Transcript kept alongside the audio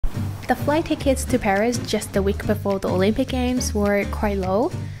The flight tickets to Paris just the week before the Olympic Games were quite low,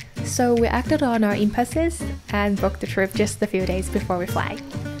 so we acted on our impulses and booked the trip just a few days before we fly.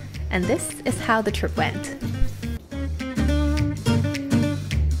 And this is how the trip went.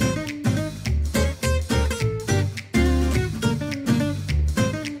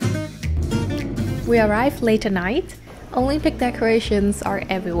 We arrived late at night. Olympic decorations are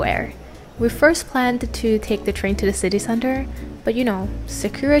everywhere. We first planned to take the train to the city center, but you know,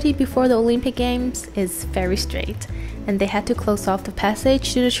 security before the Olympic Games is very strict, and they had to close off the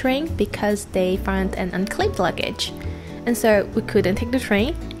passage to the train because they found an unclaimed luggage. And so we couldn't take the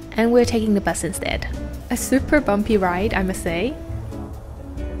train, and we're taking the bus instead. A super bumpy ride, I must say.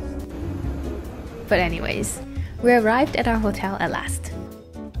 But anyways, we arrived at our hotel at last.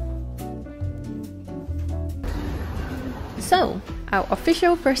 So, our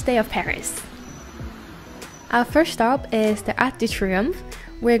official first day of Paris. Our first stop is the Arc de Triomphe.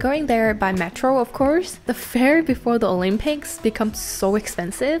 We're going there by metro, of course. The fare before the Olympics becomes so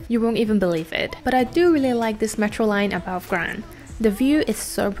expensive, you won't even believe it. But I do really like this metro line above ground. The view is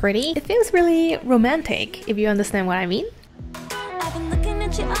so pretty. It feels really romantic, if you understand what I mean. I've been looking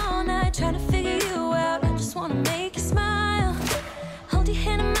at you all night, trying to figure you out. I just wanna make you smile. Hold your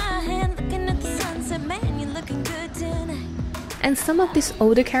hand in my hand, looking at the sunset. Man, you're looking good tonight. And some of these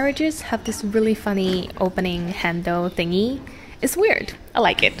older carriages have this really funny opening handle thingy. It's weird. I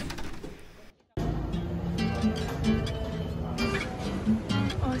like it. Oh,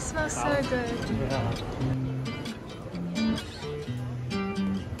 it smells so good. Yeah.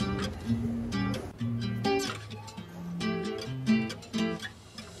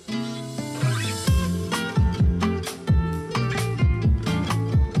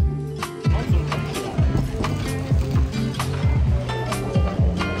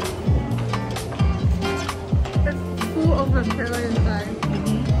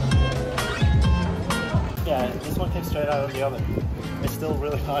 Yeah, this one came straight out of the oven. It's still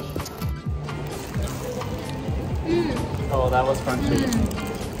really hot. Oh, that was crunchy.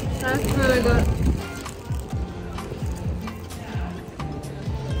 That's really good.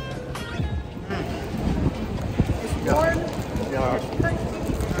 It's warm. Yeah.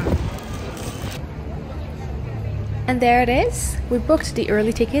 And there it is. We booked the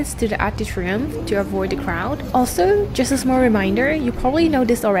early tickets to the Arc de Triomphe to avoid the crowd. Also, just a small reminder, you probably know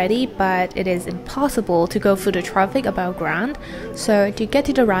this already, but it is impossible to go through the traffic above ground. So to get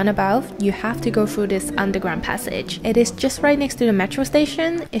to the roundabout, you have to go through this underground passage. It is just right next to the metro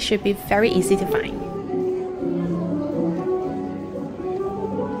station. It should be very easy to find.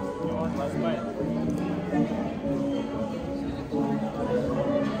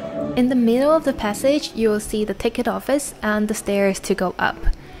 In the middle of the passage, you will see the ticket office and the stairs to go up.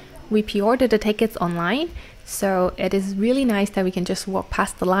 We pre-ordered the tickets online, so it is really nice that we can just walk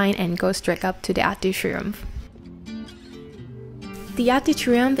past the line and go straight up to the Arc de Triomphe. The Arc de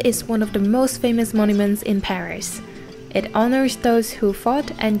Triomphe is one of the most famous monuments in Paris. It honors those who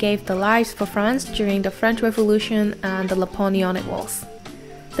fought and gave their lives for France during the French Revolution and the Napoleonic Wars.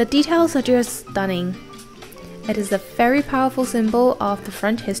 The details are just stunning. It is a very powerful symbol of the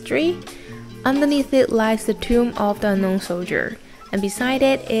French history. Underneath it lies the tomb of the unknown soldier, and beside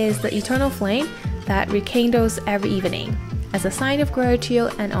it is the eternal flame that rekindles every evening, as a sign of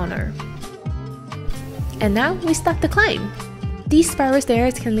gratitude and honor. And now we start the climb! These spiral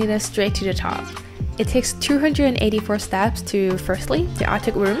stairs can lead us straight to the top. It takes 284 steps to, firstly, the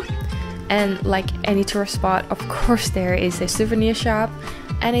Arctic Room, and like any tourist spot, of course there is a souvenir shop,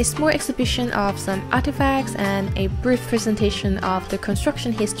 and a small exhibition of some artifacts and a brief presentation of the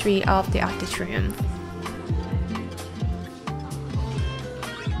construction history of the Arc de Triomphe.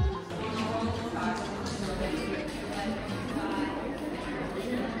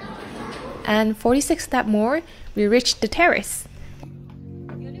 And 46 steps more, we reached the terrace.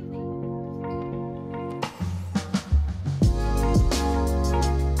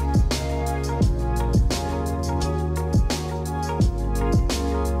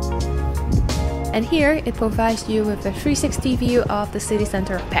 And here it provides you with a 360 view of the city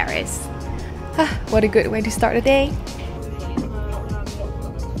center of Paris. What a good way to start the day!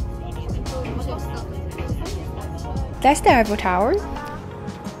 That's the Eiffel Tower.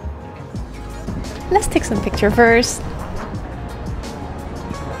 Let's take some picture first.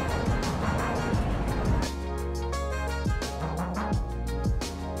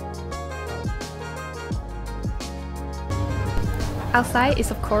 Outside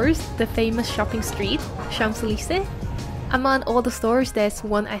is of course the famous shopping street, Champs-Élysées. Among all the stores, there's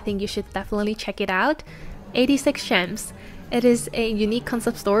one I think you should definitely check it out, 86 Champs. It is a unique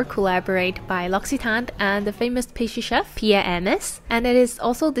concept store collaborated by L'Occitane and the famous pastry chef Pierre Hermès, and it is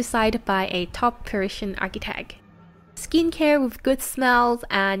also designed by a top Parisian architect. Skincare with good smells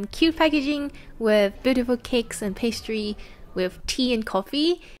and cute packaging with beautiful cakes and pastry with tea and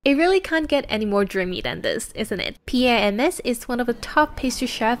coffee. It really can't get any more dreamy than this, isn't it? Pierre Hermès is one of the top pastry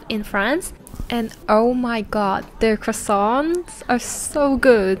chefs in France, and oh my god, their croissants are so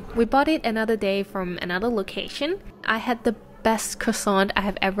good. We bought it another day from another location. I had the best croissant I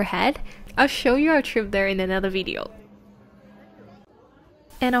have ever had. I'll show you our trip there in another video.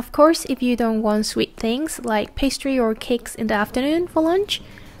 And of course, if you don't want sweet things like pastry or cakes in the afternoon for lunch,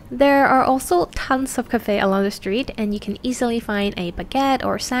 there are also tons of cafes along the street, and you can easily find a baguette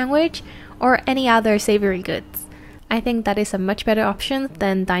or sandwich or any other savory goods. I think that is a much better option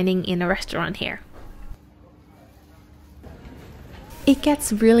than dining in a restaurant here. It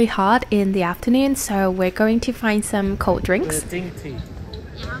gets really hot in the afternoon, so we're going to find some cold drinks. Tea.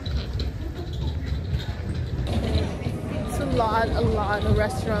 It's a lot of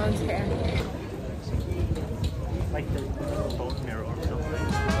restaurants here. Like the bone marrow or something.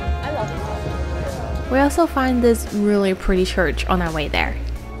 I love it. We also find this really pretty church on our way there.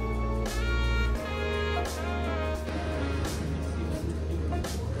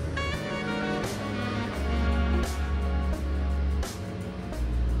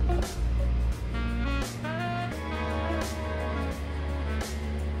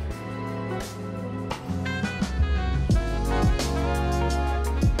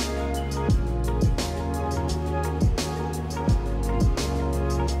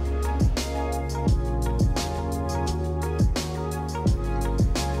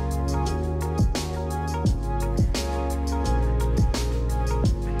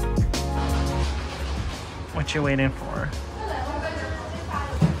 What you waiting for?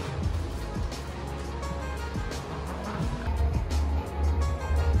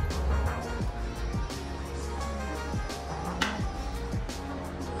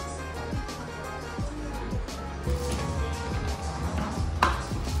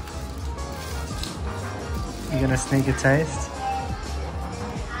 You gonna sneak a taste?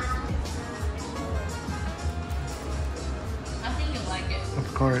 I think you'll like it.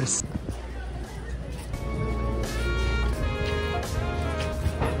 Of course.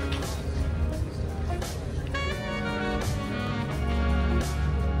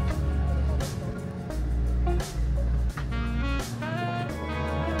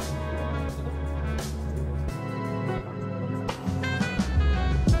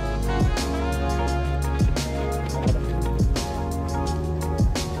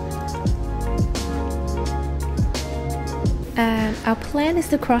 Our plan is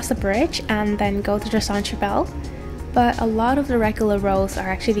to cross the bridge and then go to the Saint-Chapelle, but a lot of the regular roads are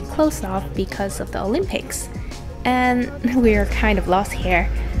actually closed off because of the Olympics, and we're kind of lost here.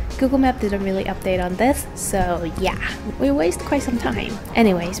 Google Maps didn't really update on this, so yeah, we wasted quite some time.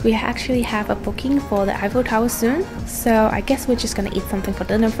 Anyways, we actually have a booking for the Eiffel Tower soon, so I guess we're just gonna eat something for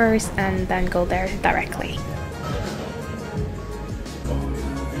dinner first and then go there directly.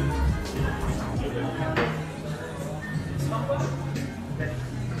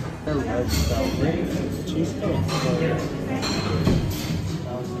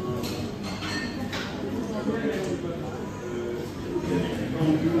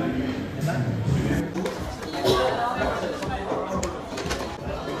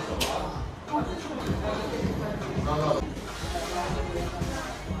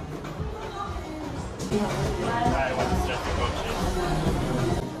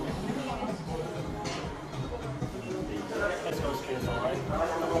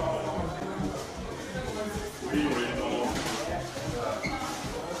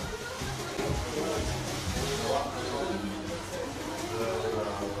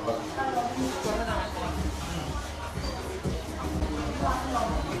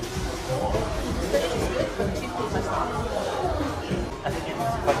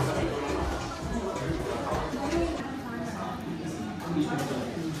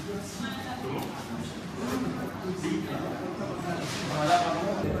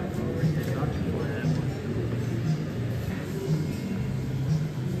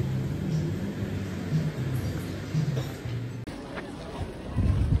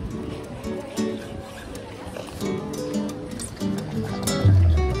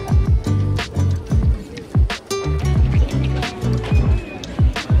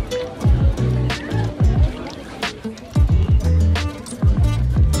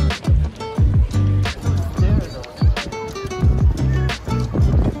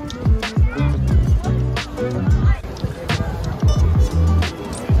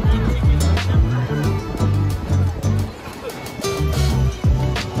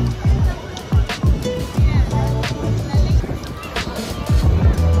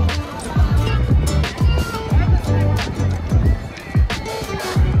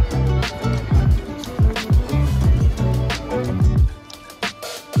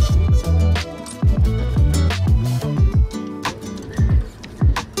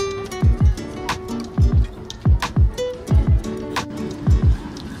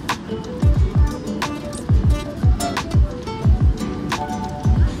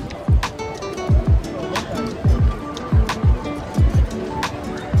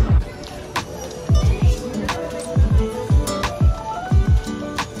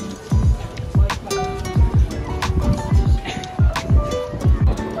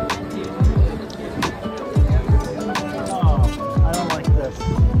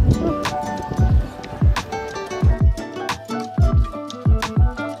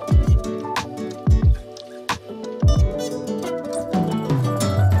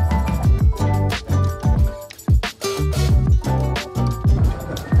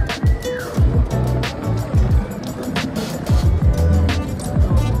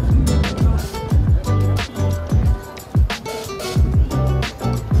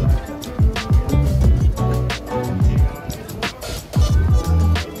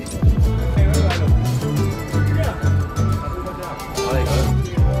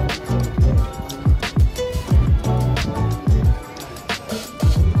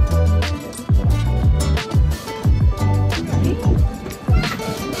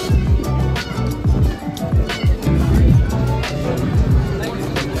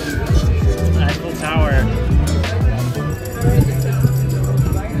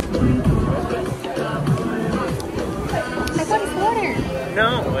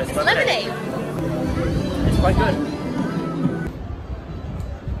 No, it's lemonade. Lemonade. It's quite good.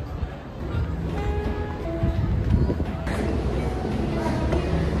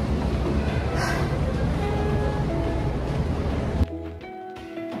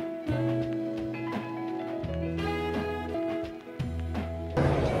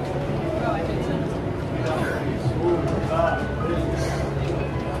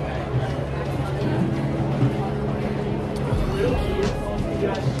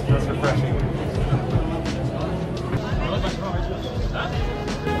 That's refreshing.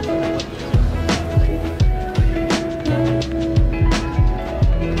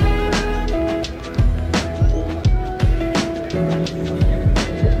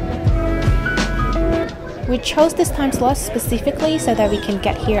 We chose this time slot specifically so that we can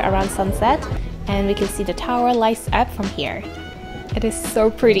get here around sunset and we can see the tower lights up from here. It is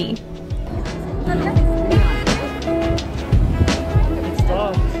so pretty.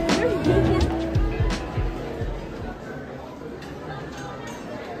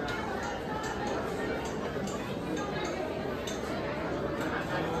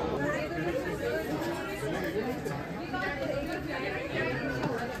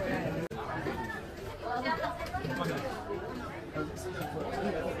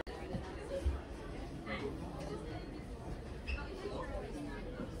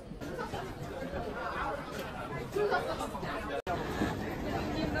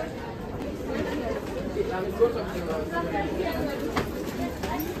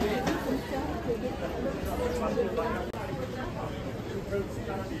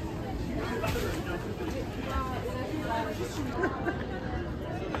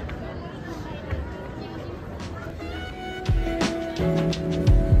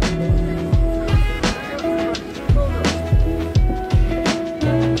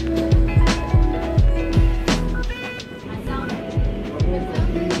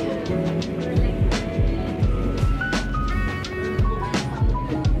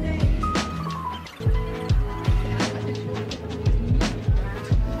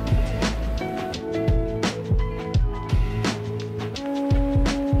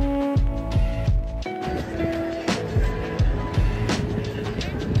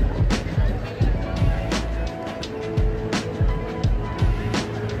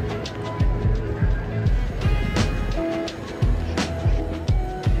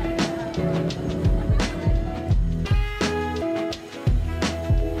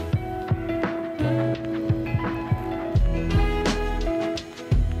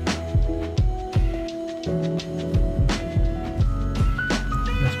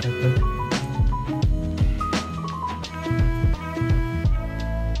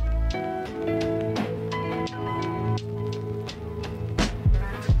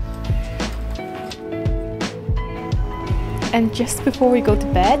 And just before we go to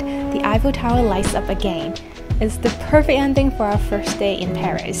bed, the Eiffel Tower lights up again. It's the perfect ending for our first day in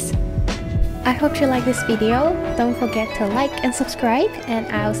Paris. I hope you like this video. Don't forget to like and subscribe, and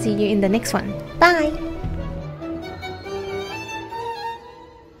I'll see you in the next one. Bye!